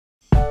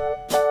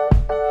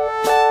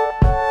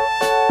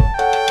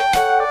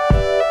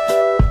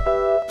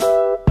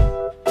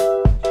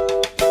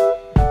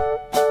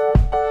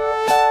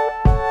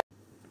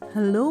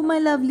my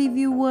lovely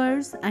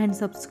viewers and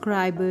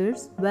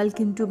subscribers,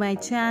 welcome to my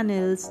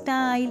channel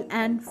Style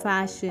and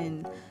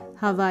Fashion.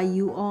 How are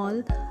you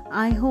all?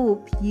 I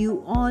hope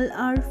you all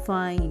are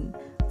fine.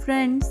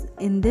 Friends,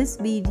 in this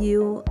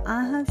video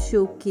I have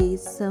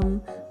showcased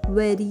some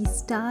very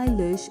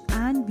stylish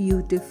and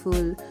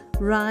beautiful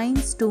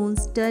rhinestone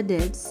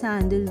studded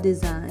sandal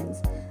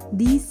designs.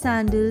 These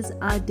sandals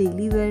are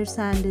daily wear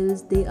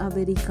sandals. They are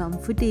very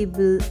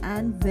comfortable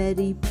and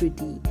very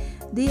pretty.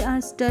 They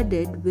are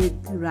studded with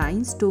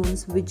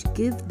rhinestones which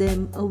give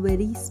them a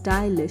very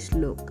stylish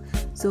look.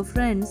 So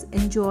friends,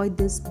 enjoy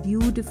this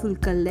beautiful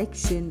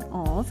collection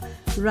of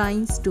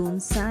rhinestone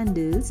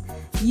sandals.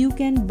 You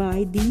can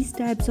buy these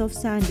types of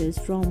sandals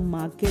from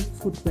market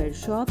footwear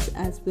shops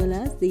as well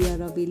as they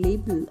are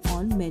available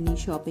on many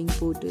shopping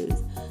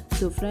portals.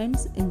 So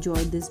friends, enjoy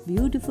this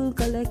beautiful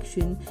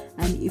collection,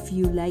 and if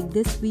you like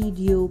this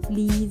video,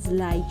 please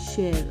like,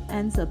 share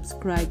and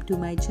subscribe to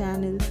my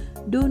channel.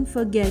 Don't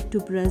forget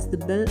to press the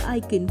bell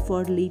icon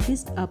for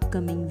latest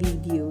upcoming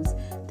videos.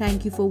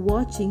 Thank you for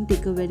watching.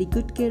 Take a very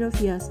good care of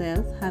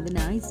yourself. Have a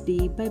nice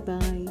day. Bye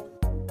bye.